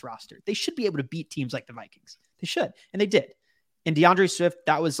talent on this roster. They should be able to beat teams like the Vikings. They should. And they did. And DeAndre Swift,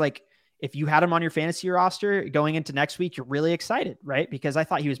 that was like, if you had him on your fantasy roster going into next week, you're really excited, right? Because I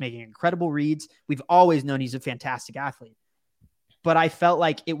thought he was making incredible reads. We've always known he's a fantastic athlete. But I felt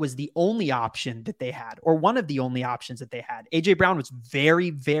like it was the only option that they had, or one of the only options that they had. AJ Brown was very,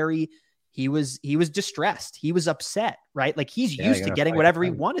 very, he was distressed. He was upset, right? Like he's used to getting whatever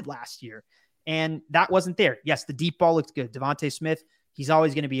he wanted last year. And that wasn't there. Yes, the deep ball looks good. Devontae Smith, he's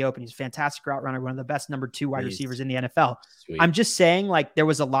always going to be open. He's a fantastic route runner, one of the best number 2 wide receivers in the NFL. Sweet. I'm just saying, like, there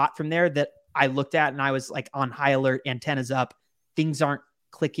was a lot from there that I looked at and I was like on high alert, antennas up. Things aren't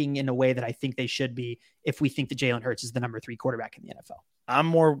clicking in a way that I think they should be if we think that Jalen Hurts is the number 3 quarterback in the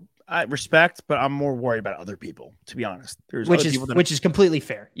NFL. I respect, but I'm more worried about other people, to be honest. Which is completely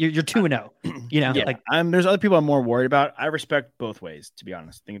fair. You're 2-0. There's other people I'm more worried about. I respect both ways, to be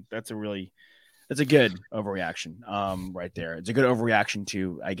honest. I think that's a good overreaction right there. It's a good overreaction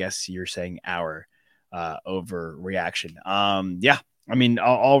to, I guess you're saying, our overreaction. I mean,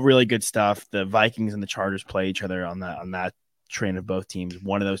 all really good stuff. The Vikings and the Chargers play each other on that train of both teams.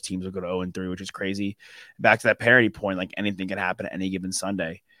 One of those teams will go to 0-3, which is crazy. Back to that parity point, like anything can happen at any given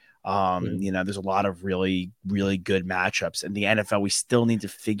Sunday. There's a lot of really, really good matchups in the NFL. We still need to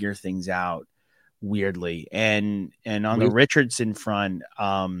figure things out weirdly. And on the Richardson front,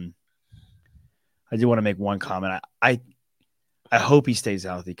 I do want to make one comment. I hope he stays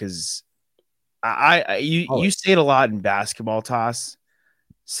healthy, because you say it a lot in basketball, Toss.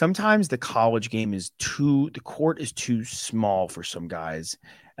 Sometimes the college game the court is too small for some guys,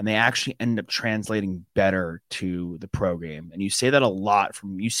 and they actually end up translating better to the pro game. And you say that a lot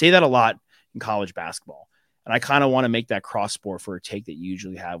in college basketball. And I kind of want to make that cross sport for a take that you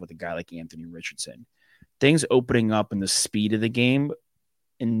usually have with a guy like Anthony Richardson. Things opening up in the speed of the game,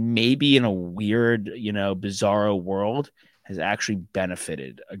 and maybe in a weird, bizarro world, has actually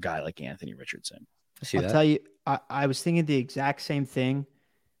benefited a guy like Anthony Richardson. I'll tell you, I was thinking the exact same thing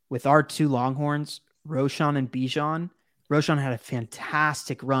with our 2 Longhorns, Roshan and Bijan. Roshan had a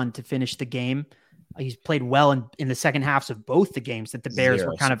fantastic run to finish the game. He's played well in the second halves of both the games that the Bears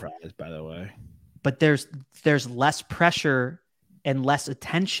were kind surprised, by the way. But there's less pressure and less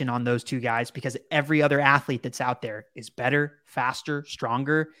attention on those 2 guys, because every other athlete that's out there is better, faster,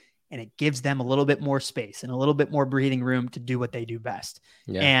 stronger, and it gives them a little bit more space and a little bit more breathing room to do what they do best.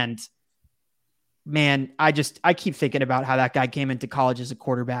 Yeah. And man, I keep thinking about how that guy came into college as a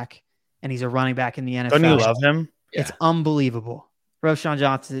quarterback, and he's a running back in the NFL. Don't you love him? It's unbelievable. Roschon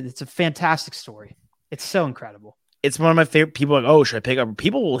Johnson. It's a fantastic story. It's so incredible. It's one of my favorite. People are like, oh, should I pick up?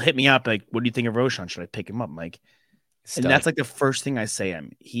 People will hit me up like, what do you think of Roschon? Should I pick him up? I'm like, and that's like the first thing I say.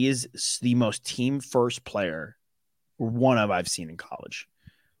 He is the most team first player, one of I've seen in college,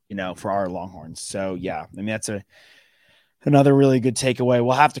 for our Longhorns. So yeah, I mean that's another really good takeaway.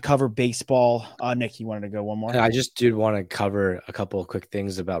 We'll have to cover baseball. Nick, you wanted to go one more? I just did want to cover a couple of quick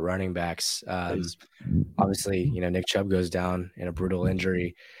things about running backs. Obviously, Nick Chubb goes down in a brutal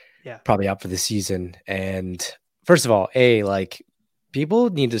injury. Yeah, probably out for the season. And first of all,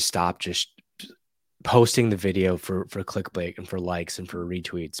 people need to stop just posting the video for clickbait and for likes and for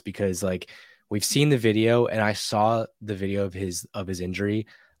retweets, because like we've seen the video, and I saw the video of his injury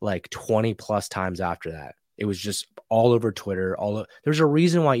like 20 plus times after that. It was just all over Twitter. There's a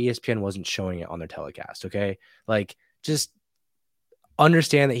reason why ESPN wasn't showing it on their telecast. Okay, like just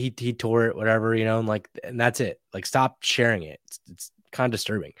understand that he tore it, whatever, and that's it. Like stop sharing it. It's kind of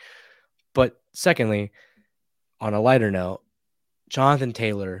disturbing. But secondly, on a lighter note, Jonathan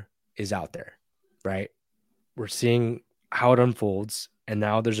Taylor is out there, right? We're seeing how it unfolds, and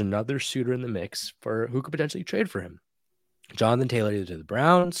now there's another suitor in the mix for who could potentially trade for him. Jonathan Taylor either to the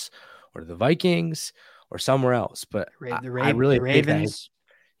Browns or to the Vikings or somewhere else. But I really think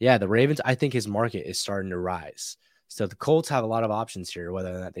that the Ravens, I think his market is starting to rise. So the Colts have a lot of options here,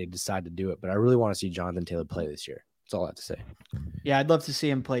 whether or not they decide to do it. But I really want to see Jonathan Taylor play this year. That's all I have to say. Yeah, I'd love to see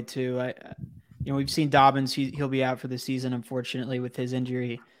him play too. We've seen Dobbins; he'll be out for the season, unfortunately, with his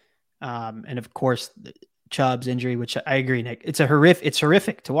injury, and of course Chubb's injury, which I agree, Nick. It's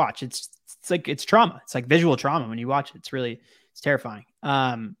horrific to watch. It's trauma. It's like visual trauma when you watch it. It's terrifying.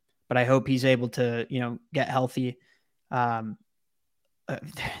 But I hope he's able to, get healthy. Their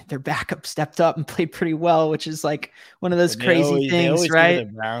backup stepped up and played pretty well, which is like one of those crazy things, right?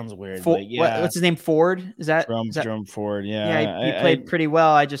 The Browns weird. What's his name? Ford? Is that Jerome Ford? Yeah, yeah. He played pretty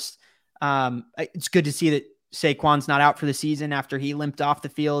well. It's good to see that Saquon's not out for the season after he limped off the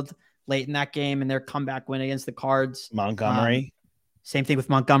field late in that game and their comeback win against the Cards. Montgomery. Same thing with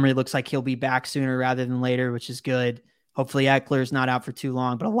Montgomery. Looks like he'll be back sooner rather than later, which is good. Hopefully Eckler's not out for too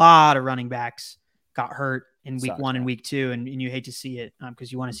long, but a lot of running backs got hurt in week 1 and week 2, and you hate to see it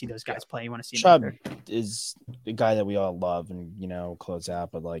because you want to see those guys play. You want to see Chubb is the guy that we all love and close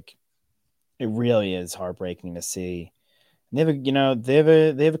out, but like it really is heartbreaking to see. And they have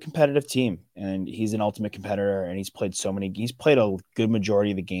a competitive team, and he's an ultimate competitor, and he's played a good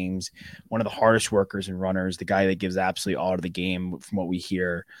majority of the games. One of the hardest workers and runners, the guy that gives absolutely all to the game from what we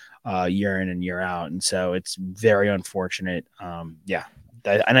hear year in and year out. And so it's very unfortunate.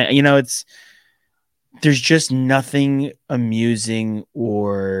 There's just nothing amusing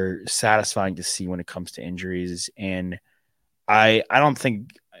or satisfying to see when it comes to injuries. And I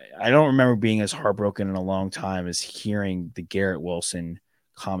don't remember being as heartbroken in a long time as hearing the Garrett Wilson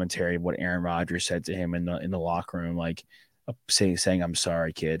commentary of what Aaron Rodgers said to him in the locker room, like saying, "I'm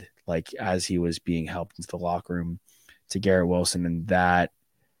sorry, kid," like as he was being helped into the locker room to Garrett Wilson. And that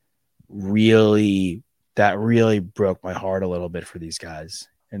really broke my heart a little bit for these guys.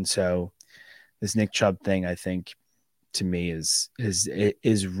 And so this Nick Chubb thing, I think, to me is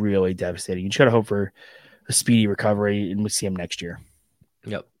really devastating. You just got to hope for a speedy recovery, and we'll see him next year.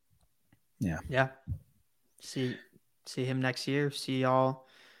 Yep. Yeah. See him next year. See y'all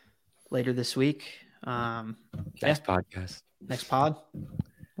later this week. Next podcast. Next pod.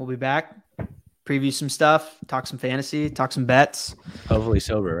 We'll be back. Preview some stuff. Talk some fantasy. Talk some bets. Hopefully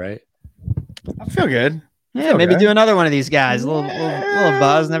sober, right? I feel good. Yeah, maybe do another one of these guys. A little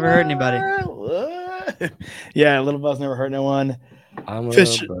buzz never hurt anybody. Yeah, a little buzz never hurt no one.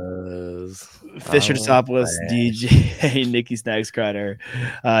 Fisher Topless, DJ, Nikki Snacks Crider.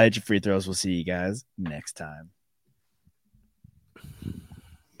 Hit your free throws. We'll see you guys next time.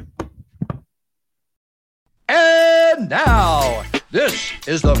 And now, this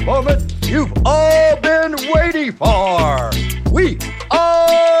is the moment you've all been waiting for. We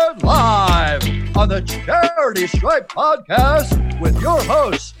are live on the Charity Stripe podcast with your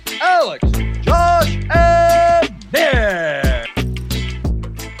hosts, Alex, Josh, and Nick.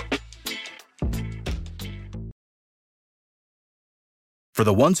 For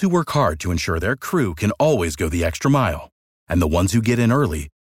the ones who work hard to ensure their crew can always go the extra mile, and the ones who get in early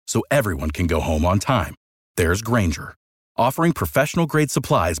so everyone can go home on time, there's Grainger, offering professional-grade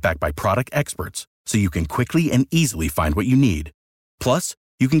supplies backed by product experts so you can quickly and easily find what you need. Plus,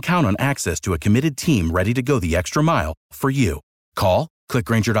 you can count on access to a committed team ready to go the extra mile for you. Call, click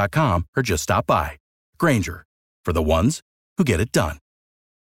Grainger.com, or just stop by. Grainger, for the ones who get it done.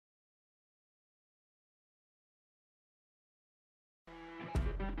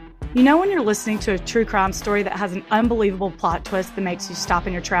 You know when you're listening to a true crime story that has an unbelievable plot twist that makes you stop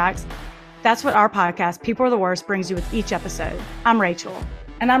in your tracks? That's what our podcast, People Are the Worst, brings you with each episode. I'm Rachel.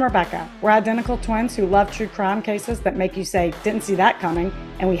 And I'm Rebecca. We're identical twins who love true crime cases that make you say, didn't see that coming,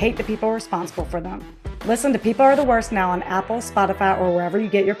 and we hate the people responsible for them. Listen to People Are the Worst now on Apple, Spotify, or wherever you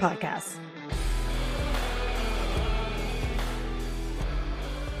get your podcasts.